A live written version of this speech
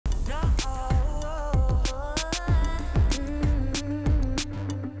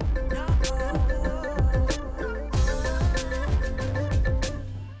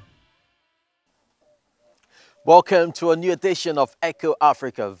Welcome to a new edition of Echo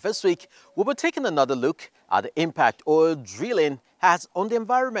Africa. This week, we'll be taking another look at the impact oil drilling has on the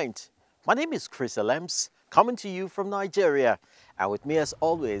environment. My name is Chris Alems, coming to you from Nigeria. And with me, as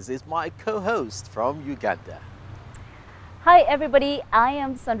always, is my co-host from Uganda. Hi everybody, I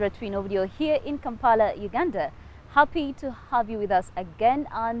am Sandra Twinovidio here in Kampala, Uganda. Happy to have you with us again,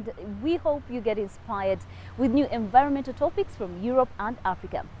 and we hope you get inspired with new environmental topics from Europe and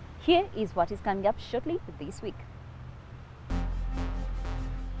Africa. Here is what is coming up shortly this week.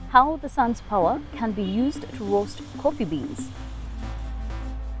 How the sun's power can be used to roast coffee beans.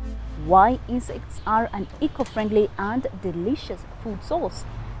 Why insects are an eco-friendly and delicious food source.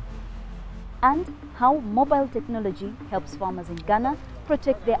 And how mobile technology helps farmers in Ghana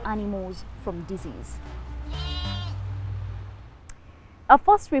protect their animals from disease. Our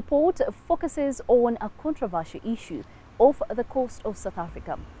first report focuses on a controversial issue off the coast of South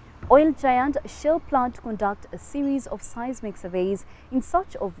Africa. Oil giant Shell planned to conduct a series of seismic surveys in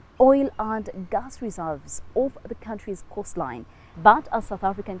search of oil and gas reserves off the country's coastline. But a South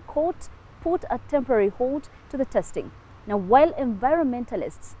African court put a temporary halt to the testing. Now, while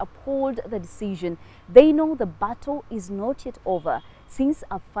environmentalists uphold the decision, they know the battle is not yet over, since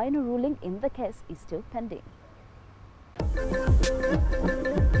a final ruling in the case is still pending.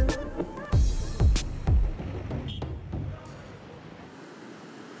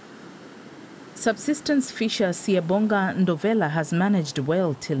 Subsistence fisher Siyabonga Ndovela has managed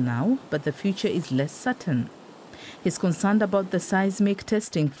well till now, but the future is less certain. He's concerned about the seismic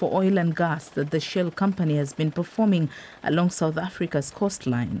testing for oil and gas that the Shell company has been performing along South Africa's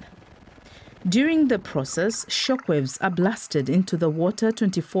coastline. During the process, shockwaves are blasted into the water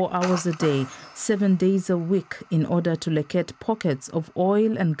 24 hours a day, 7 days a week, in order to locate pockets of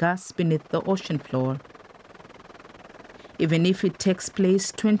oil and gas beneath the ocean floor. Even if it takes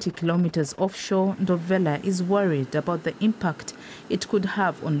place 20 kilometers offshore, Ndovela is worried about the impact it could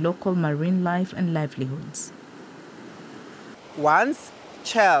have on local marine life and livelihoods. Once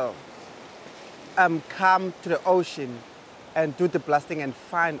Shell come to the ocean and do the blasting and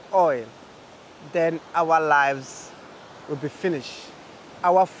find oil, then our lives will be finished.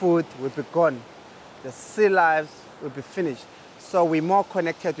 Our food will be gone. The sea lives will be finished. So we're more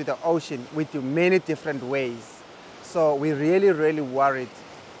connected to the ocean with many different ways. So we're really worried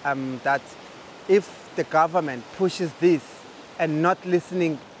that if the government pushes this and not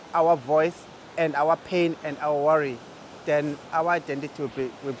listening our voice and our pain and our worry, then our identity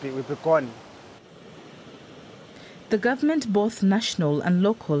will be gone. The government, both national and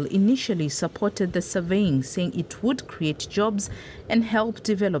local, initially supported the surveying, saying it would create jobs and help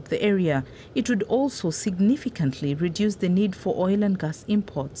develop the area. It would also significantly reduce the need for oil and gas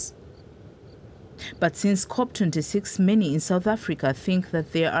imports. But since COP26, many in South Africa think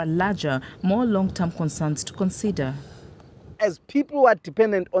that there are larger, more long-term concerns to consider. As people who are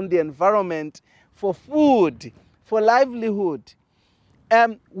dependent on the environment for food, for livelihood,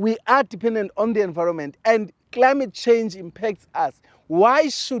 we are dependent on the environment, and climate change impacts us. Why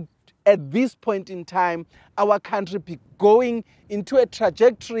should, at this point in time, our country be going into a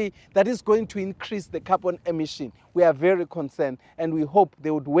trajectory that is going to increase the carbon emission? We are very concerned, and we hope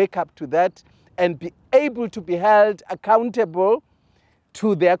they would wake up to that and be able to be held accountable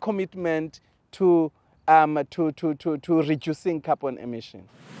to their commitment to reducing carbon emission.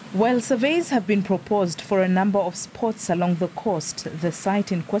 While surveys have been proposed for a number of spots along the coast, the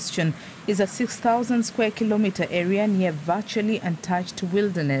site in question is a 6,000 square kilometer area near virtually untouched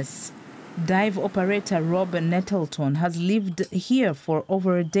wilderness. Dive operator Rob Nettleton has lived here for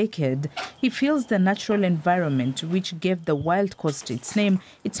over a decade. He feels the natural environment, which gave the wild coast its name,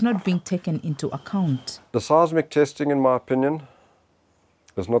 it's not being taken into account. The seismic testing, in my opinion,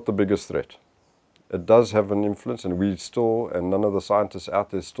 is not the biggest threat. It does have an influence, and we still, and none of the scientists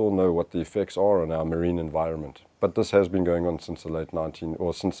out there still know what the effects are on our marine environment. But this has been going on since the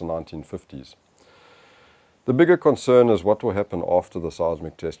since the 1950s. The bigger concern is what will happen after the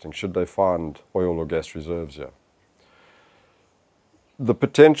seismic testing, should they find oil or gas reserves here. The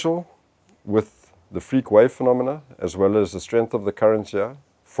potential with the freak wave phenomena, as well as the strength of the currents here,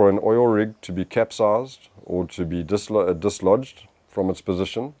 for an oil rig to be capsized or to be dislodged from its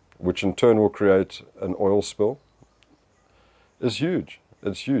position, which in turn will create an oil spill, is huge.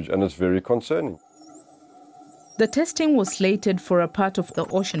 It's huge, and it's very concerning. The testing was slated for a part of the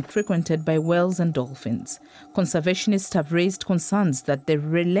ocean frequented by whales and dolphins. Conservationists have raised concerns that the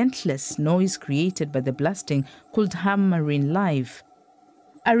relentless noise created by the blasting could harm marine life.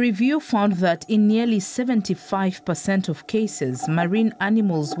 A review found that in nearly 75% of cases, marine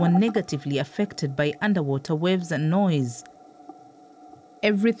animals were negatively affected by underwater waves and noise.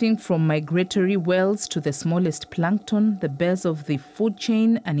 Everything from migratory whales to the smallest plankton, the base of the food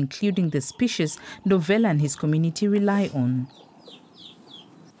chain, and including the species Ndovela and his community rely on.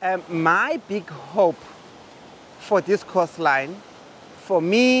 My big hope for this coastline, for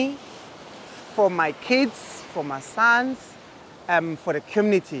me, for my kids, for my sons, for the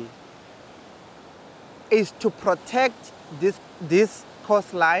community, is to protect this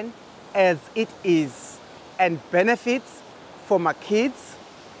coastline as it is and benefits for my kids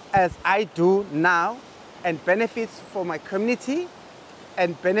as I do now, and benefits for my community,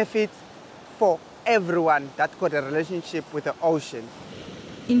 and benefits for everyone that got a relationship with the ocean.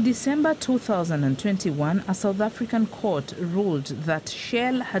 In December 2021, a South African court ruled that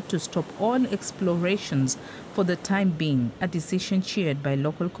Shell had to stop oil explorations for the time being, a decision cheered by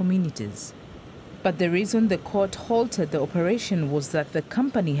local communities. But the reason the court halted the operation was that the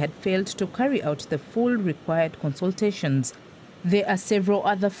company had failed to carry out the full required consultations. There are several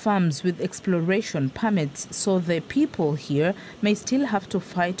other farms with exploration permits, so the people here may still have to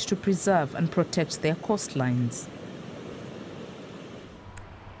fight to preserve and protect their coastlines.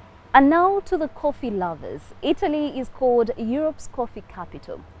 And now to the coffee lovers. Italy is called Europe's coffee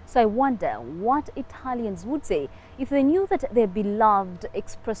capital. So I wonder what Italians would say if they knew that their beloved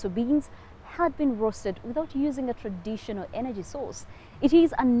espresso beans had been roasted without using a traditional energy source. It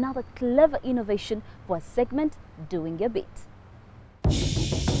is another clever innovation for a segment Doing Your Bit.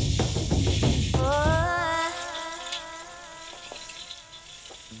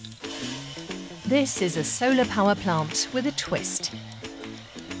 This is a solar power plant with a twist.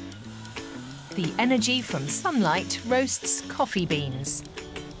 The energy from sunlight roasts coffee beans.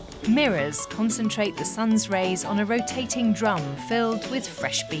 Mirrors concentrate the sun's rays on a rotating drum filled with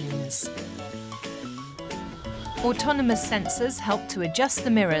fresh beans. Autonomous sensors help to adjust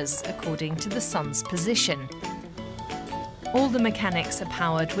the mirrors according to the sun's position. All the mechanics are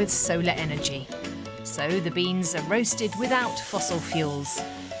powered with solar energy, so the beans are roasted without fossil fuels.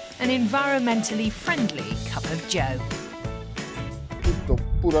 An environmentally friendly cup of joe.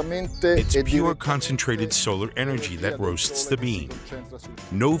 It's pure concentrated solar energy that roasts the bean.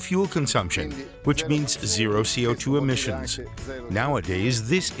 No fuel consumption, which means zero CO2 emissions. Nowadays,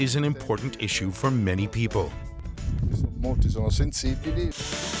 this is an important issue for many people.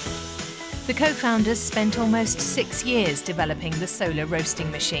 The co-founders spent almost 6 years developing the solar roasting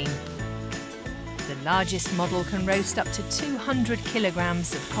machine. The largest model can roast up to 200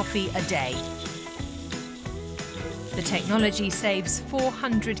 kilograms of coffee a day. The technology saves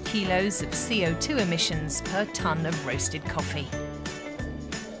 400 kilos of CO2 emissions per tonne of roasted coffee.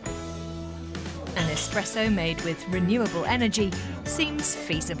 An espresso made with renewable energy seems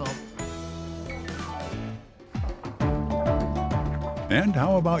feasible. And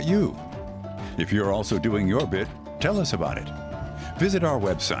how about you? If you're also doing your bit, tell us about it. Visit our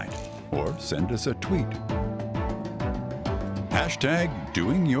website or send us a tweet.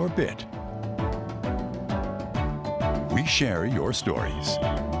 #DoingYourBit. We share your stories.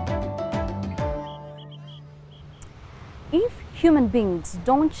 If human beings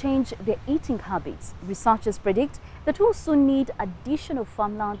don't change their eating habits, researchers predict that we'll soon need additional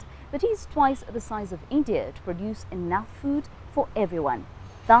farmland that is twice the size of India to produce enough food for everyone.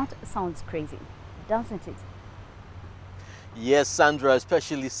 That sounds crazy, doesn't it? Yes, Sandra,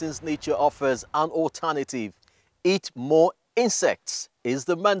 especially since nature offers an alternative. Eat more insects is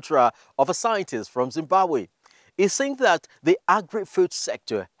the mantra of a scientist from Zimbabwe. He thinks that the agri-food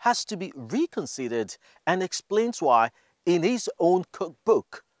sector has to be reconsidered and explains why in his own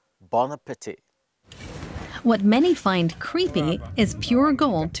cookbook, Bon Appetit. What many find creepy is pure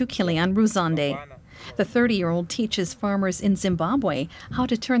gold to Kilian Ruzande. The 30-year-old teaches farmers in Zimbabwe how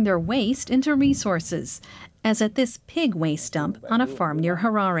to turn their waste into resources, as at this pig waste dump on a farm near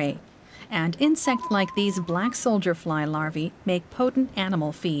Harare. And insects like these black soldier fly larvae make potent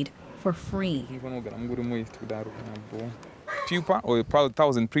animal feed for free. Pupa or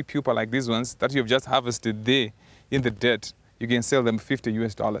 1,000 pre-pupa like these ones that you've just harvested there in the dirt, you can sell them $50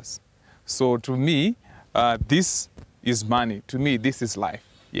 US. So to me, this is money. To me, this is life,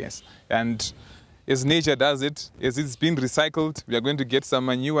 yes. And as nature does it, as it's been recycled, we are going to get some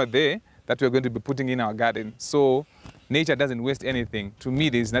manure there that we're going to be putting in our garden. So nature doesn't waste anything. To me,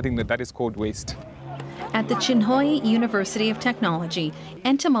 there is nothing that is called waste. At the Chinhoyi University of Technology,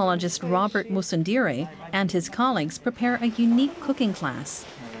 entomologist Robert Musundire and his colleagues prepare a unique cooking class.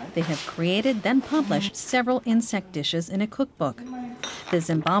 They have created, then published several insect dishes in a cookbook. The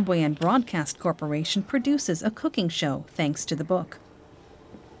Zimbabwean Broadcast Corporation produces a cooking show thanks to the book.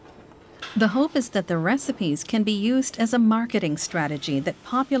 The hope is that the recipes can be used as a marketing strategy that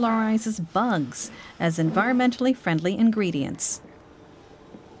popularizes bugs as environmentally friendly ingredients.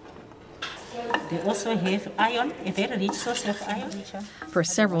 They also have iron, a very rich source of iron. For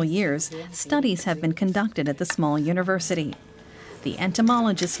several years, studies have been conducted at the small university. The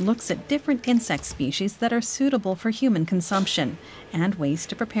entomologist looks at different insect species that are suitable for human consumption and ways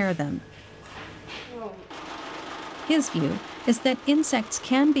to prepare them. His view is that insects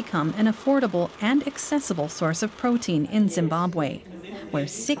can become an affordable and accessible source of protein in Zimbabwe, where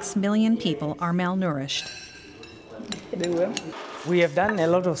 6 million people are malnourished. We have done a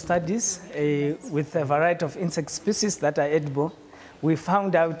lot of studies with a variety of insect species that are edible. We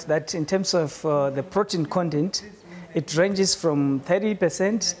found out that in terms of the protein content, it ranges from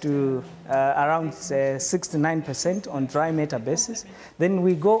 30% to around 69% on dry matter basis. Then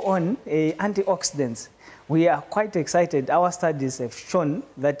we go on antioxidants. We are quite excited. Our studies have shown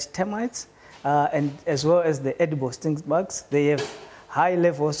that termites and as well as the edible stink bugs, they have high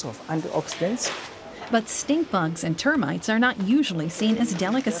levels of antioxidants. But stink bugs and termites are not usually seen as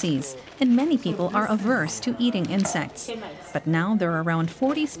delicacies, and many people are averse to eating insects. But now there are around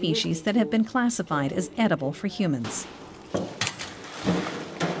 40 species that have been classified as edible for humans.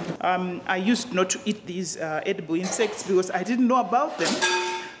 I used not to eat these edible insects because I didn't know about them.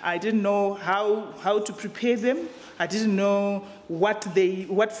 I didn't know how to prepare them. I didn't know what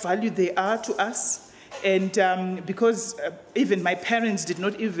value they are to us. And because even my parents did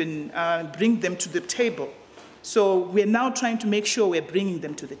not even bring them to the table. So we're now trying to make sure we're bringing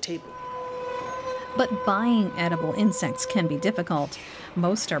them to the table. But buying edible insects can be difficult.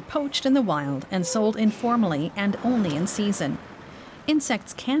 Most are poached in the wild and sold informally and only in season.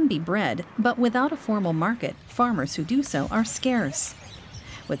 Insects can be bred, but without a formal market, farmers who do so are scarce.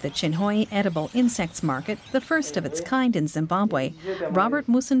 With the Chinhoyi Edible Insects Market, the first of its kind in Zimbabwe, Robert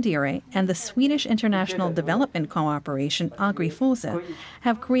Musundire and the Swedish International Development Cooperation AgriFosa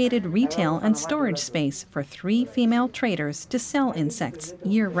have created retail and storage space for 3 female traders to sell insects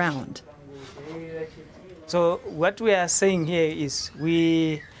year-round. So what we are saying here is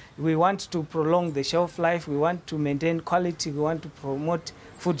we want to prolong the shelf life, we want to maintain quality, we want to promote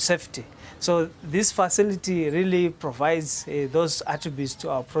food safety. So this facility really provides those attributes to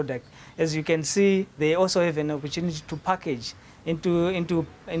our product. As you can see, they also have an opportunity to package into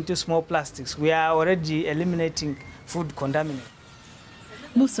small plastics. We are already eliminating food contaminants.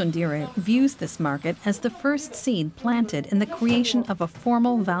 Musundire views this market as the first seed planted in the creation of a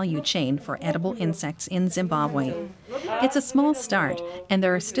formal value chain for edible insects in Zimbabwe. It's a small start, and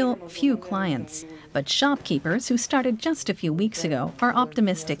there are still few clients. But shopkeepers who started just a few weeks ago are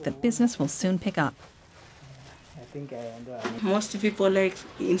optimistic that business will soon pick up. Most people like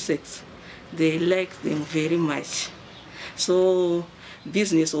insects. They like them very much. So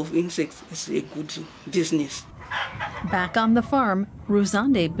business of insects is a good business. Back on the farm,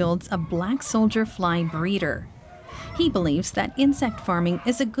 Ruzande builds a black soldier fly breeder. He believes that insect farming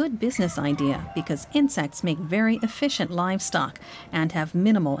is a good business idea because insects make very efficient livestock and have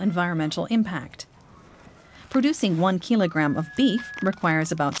minimal environmental impact. Producing 1 kilogram of beef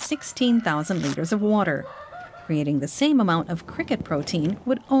requires about 16,000 liters of water. Creating the same amount of cricket protein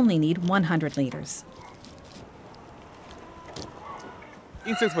would only need 100 liters.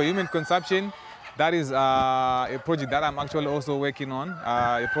 Insects for human consumption, that is a project that I'm actually also working on,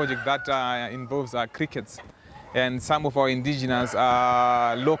 a project that involves crickets and some of our indigenous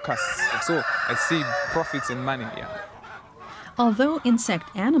locusts. So I see profits and money, yeah. Although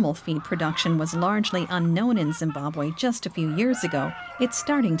insect animal feed production was largely unknown in Zimbabwe just a few years ago, it's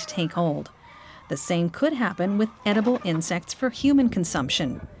starting to take hold. The same could happen with edible insects for human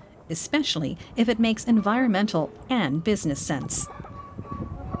consumption, especially if it makes environmental and business sense.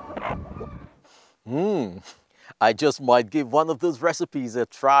 I just might give one of those recipes a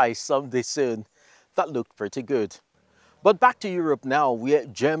try someday soon. That looked pretty good. But back to Europe now, where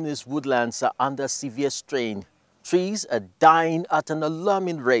Germany's woodlands are under severe strain. Trees are dying at an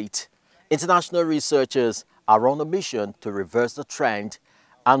alarming rate. International researchers are on a mission to reverse the trend,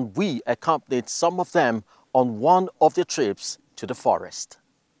 and we accompanied some of them on one of their trips to the forest.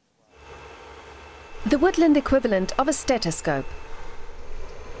 The woodland equivalent of a stethoscope.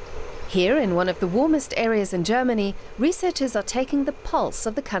 Here, in one of the warmest areas in Germany, researchers are taking the pulse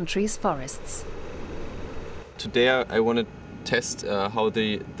of the country's forests. Today I want to test how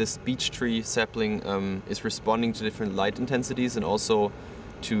this beech tree sapling is responding to different light intensities, and also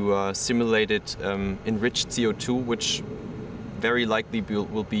to simulate it enriched CO2, which very likely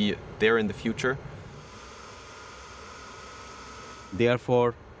will be there in the future.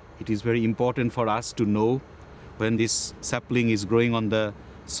 Therefore, it is very important for us to know when this sapling is growing on the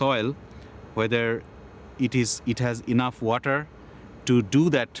soil, whether it has enough water to do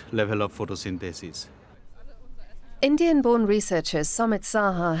that level of photosynthesis. Indian-born researcher Somit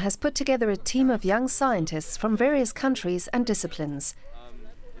Saha has put together a team of young scientists from various countries and disciplines.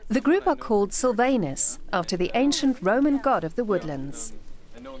 The group are called Sylvanus, after the ancient Roman god of the woodlands.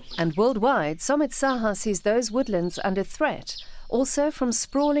 And worldwide, Somit Saha sees those woodlands under threat, also from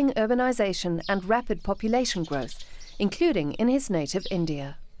sprawling urbanization and rapid population growth, including in his native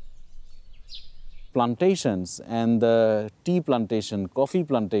India. Plantations and the tea plantation, coffee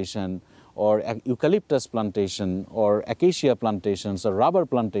plantation, or eucalyptus plantation, or acacia plantations, or rubber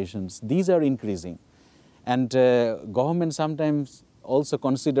plantations, these are increasing. And government sometimes also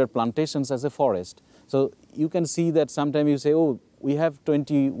consider plantations as a forest. So you can see that sometimes you say, oh, we have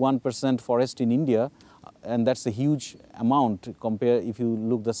 21% forest in India, and that's a huge amount compared if you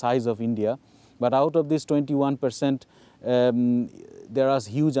look the size of India. But out of this 21%, there are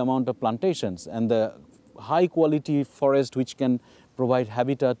huge amount of plantations, and the high quality forest which can provide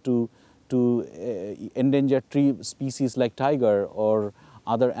habitat to endangered tree species like tiger or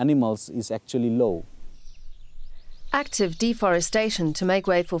other animals is actually low. Active deforestation to make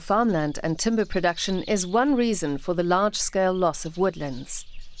way for farmland and timber production is one reason for the large-scale loss of woodlands.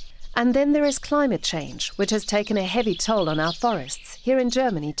 And then there is climate change, which has taken a heavy toll on our forests, here in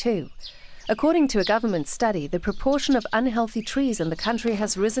Germany too. According to a government study, the proportion of unhealthy trees in the country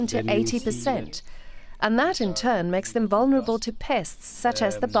has risen to 80%. And that in turn makes them vulnerable to pests such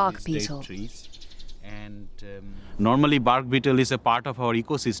as the bark beetle. Normally bark beetle is a part of our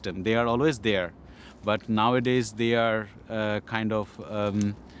ecosystem. They are always there. But nowadays they are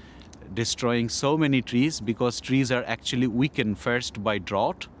destroying so many trees because trees are actually weakened first by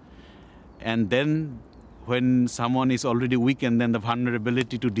drought. And then when someone is already weakened, then the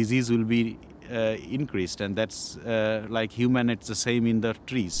vulnerability to disease will be increased. And that's like human, it's the same in the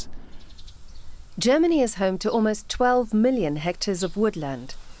trees. Germany is home to almost 12 million hectares of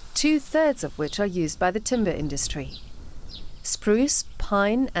woodland, 2/3 of which are used by the timber industry. Spruce,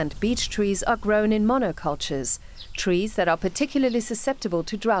 pine and beech trees are grown in monocultures, trees that are particularly susceptible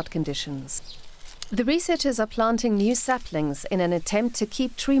to drought conditions. The researchers are planting new saplings in an attempt to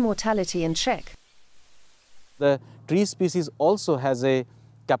keep tree mortality in check. The tree species also has a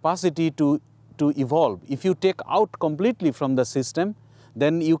capacity to evolve. If you take out completely from the system,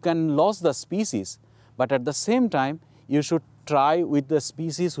 then you can lose the species. But at the same time, you should try with the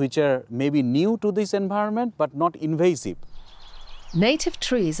species which are maybe new to this environment but not invasive. Native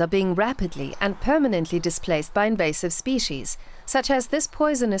trees are being rapidly and permanently displaced by invasive species, such as this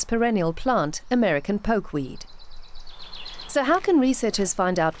poisonous perennial plant, American pokeweed. So how can researchers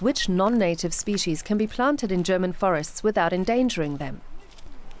find out which non-native species can be planted in German forests without endangering them?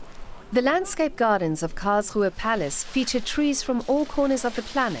 The landscape gardens of Karlsruhe Palace feature trees from all corners of the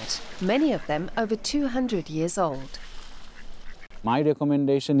planet, many of them over 200 years old. My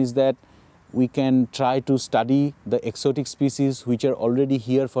recommendation is that we can try to study the exotic species which are already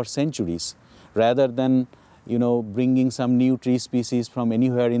here for centuries, rather than, bringing some new tree species from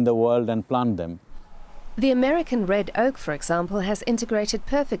anywhere in the world and plant them. The American red oak, for example, has integrated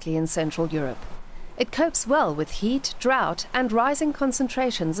perfectly in Central Europe. It copes well with heat, drought and rising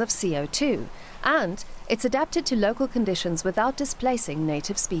concentrations of CO2, and it's adapted to local conditions without displacing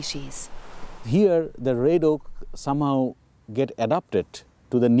native species. Here, the red oak somehow get adapted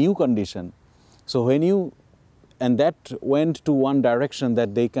to the new condition. So and that went to one direction,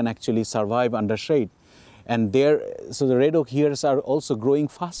 that they can actually survive under shade. And so the red oak here are also growing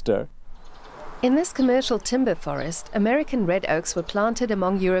faster. In this commercial timber forest, American red oaks were planted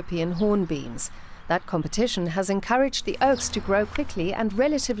among European hornbeams. That competition has encouraged the oaks to grow quickly and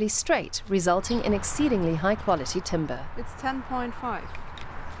relatively straight, resulting in exceedingly high quality timber. It's 10.5.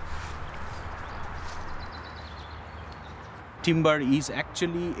 Timber is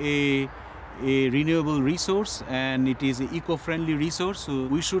actually a renewable resource, and it is an eco-friendly resource. So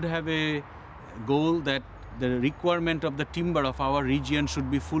we should have a goal that the requirement of the timber of our region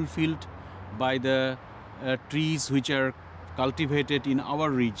should be fulfilled by the trees which are cultivated in our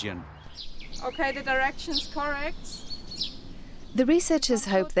region. Okay, the direction's correct. The researchers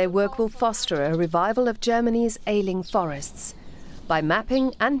hope their work will foster a revival of Germany's ailing forests by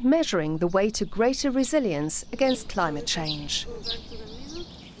mapping and measuring the way to greater resilience against climate change.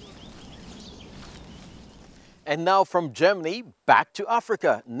 And now from Germany, back to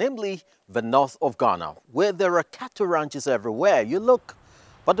Africa, namely the north of Ghana, where there are cattle ranches everywhere you look.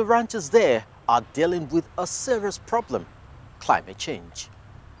 But the ranchers there are dealing with a serious problem: climate change.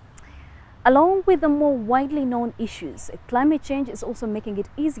 Along with the more widely known issues, climate change is also making it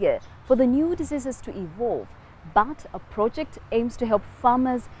easier for the new diseases to evolve. But a project aims to help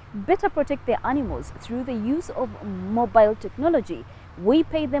farmers better protect their animals through the use of mobile technology. We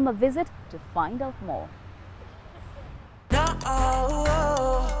paid them a visit to find out more.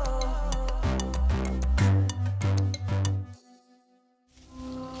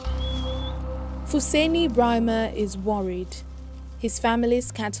 Fuseni Brima is worried. His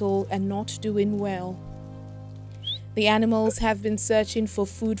family's cattle are not doing well. The animals have been searching for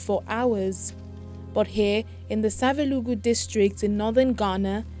food for hours, but here in the Savelugu district in northern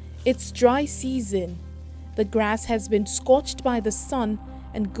Ghana, it's dry season. The grass has been scorched by the sun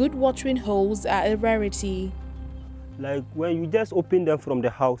and good watering holes are a rarity. Like when you just open them from the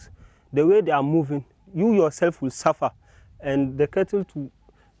house, the way they are moving, you yourself will suffer, and the cattle too,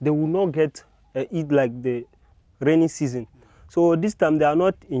 they will not get eat like the rainy season. So this time they are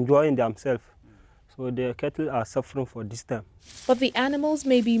not enjoying themselves. So the cattle are suffering for this time. But the animals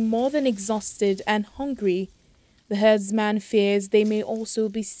may be more than exhausted and hungry. The herdsman fears they may also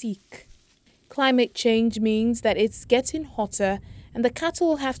be sick. Climate change means that it's getting hotter and the cattle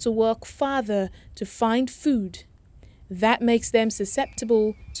will have to work farther to find food. That makes them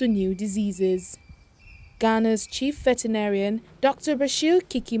susceptible to new diseases. Ghana's chief veterinarian, Dr. Bashir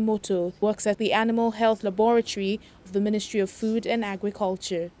Kikimoto, works at the Animal Health Laboratory of the Ministry of Food and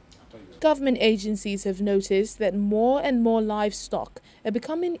Agriculture. Government agencies have noticed that more and more livestock are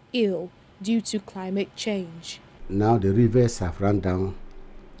becoming ill due to climate change. Now the rivers have run down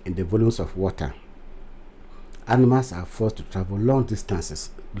in the volumes of water. Animals are forced to travel long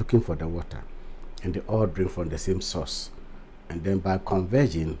distances looking for the water, and they all drink from the same source. And then by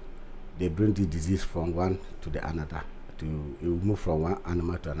converging, they bring the disease from one to the another, to move from one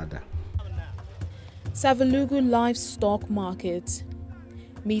animal to another. Savelugu Livestock Market.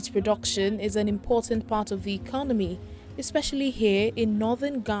 Meat production is an important part of the economy, especially here in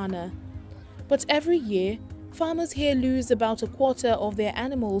northern Ghana. But every year, farmers here lose about a quarter of their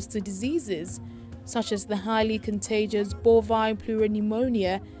animals to diseases, such as the highly contagious bovine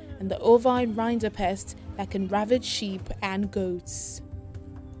pleuropneumonia and the ovine rinderpest that can ravage sheep and goats.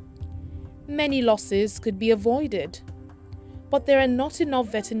 Many losses could be avoided, but there are not enough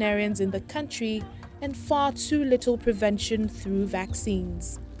veterinarians in the country and far too little prevention through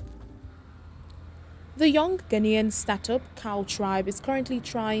vaccines. The young Ghanaian startup Cow Tribe is currently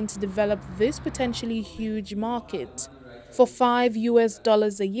trying to develop this potentially huge market. For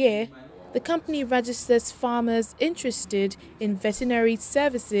 $5 a year, the company registers farmers interested in veterinary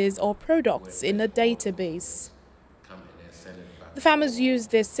services or products in a database. The farmers use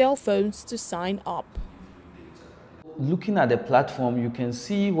their cell phones to sign up. Looking at the platform, you can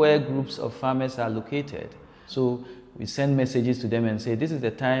see where groups of farmers are located. So we send messages to them and say, this is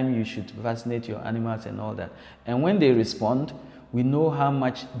the time you should vaccinate your animals and all that. And when they respond, we know how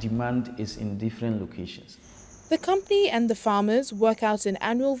much demand is in different locations. The company and the farmers work out an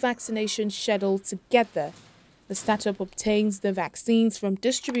annual vaccination schedule together. The startup obtains the vaccines from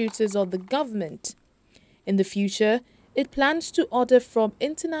distributors or the government. In the future, it plans to order from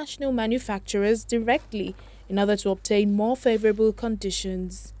international manufacturers directly in order to obtain more favorable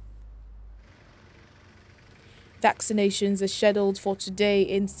conditions. Vaccinations are scheduled for today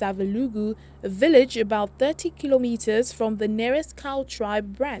in Savelugu, a village about 30 kilometers from the nearest Cow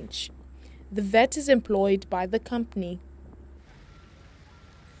Tribe branch. The vet is employed by the company.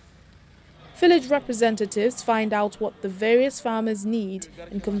 Village representatives find out what the various farmers need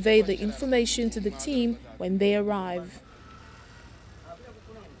and convey the information to the team when they arrive.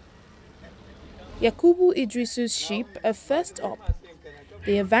 Yakubu Idrisu's sheep are first up.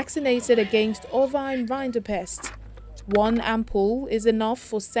 They are vaccinated against ovine rinderpest. One ampoule is enough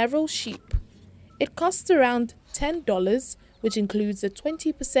for several sheep. It costs around $10, which includes a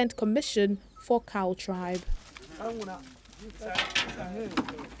 20% commission for Cow Tribe.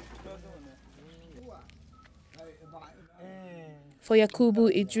 For Yakubu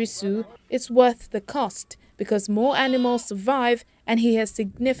Idrisu, it's worth the cost because more animals survive and he has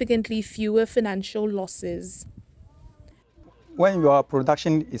significantly fewer financial losses. When your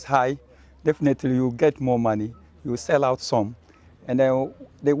production is high, definitely you get more money. You sell out some. And then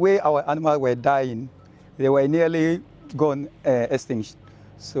the way our animals were dying, they were nearly gone extinct.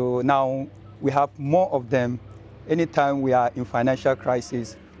 So now we have more of them. Anytime we are in financial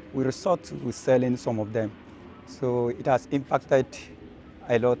crisis, we resort to selling some of them. So it has impacted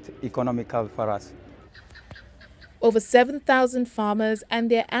a lot economical for us. Over 7,000 farmers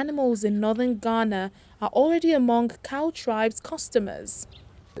and their animals in northern Ghana are already among Cow Tribe's customers.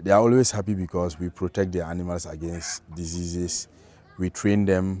 They are always happy because we protect their animals against diseases. We train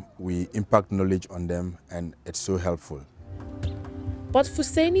them, we impact knowledge on them, and it's so helpful. But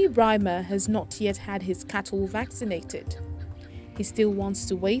Fuseni Brima has not yet had his cattle vaccinated. He still wants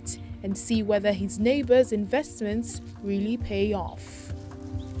to wait and see whether his neighbors' investments really pay off.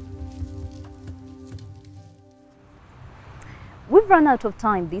 We've run out of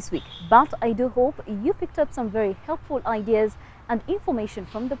time this week, but I do hope you picked up some very helpful ideas and information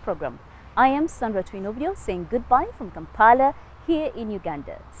from the program. I am Sandra Twinobio saying goodbye from Kampala here in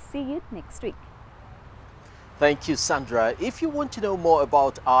Uganda. See you next week. Thank you, Sandra. If you want to know more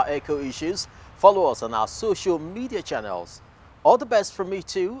about our eco issues, follow us on our social media channels. All the best from me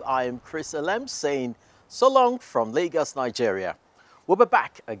too. I am Chris Elem saying so long from Lagos, Nigeria. We'll be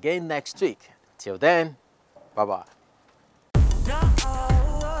back again next week. Till then, bye-bye.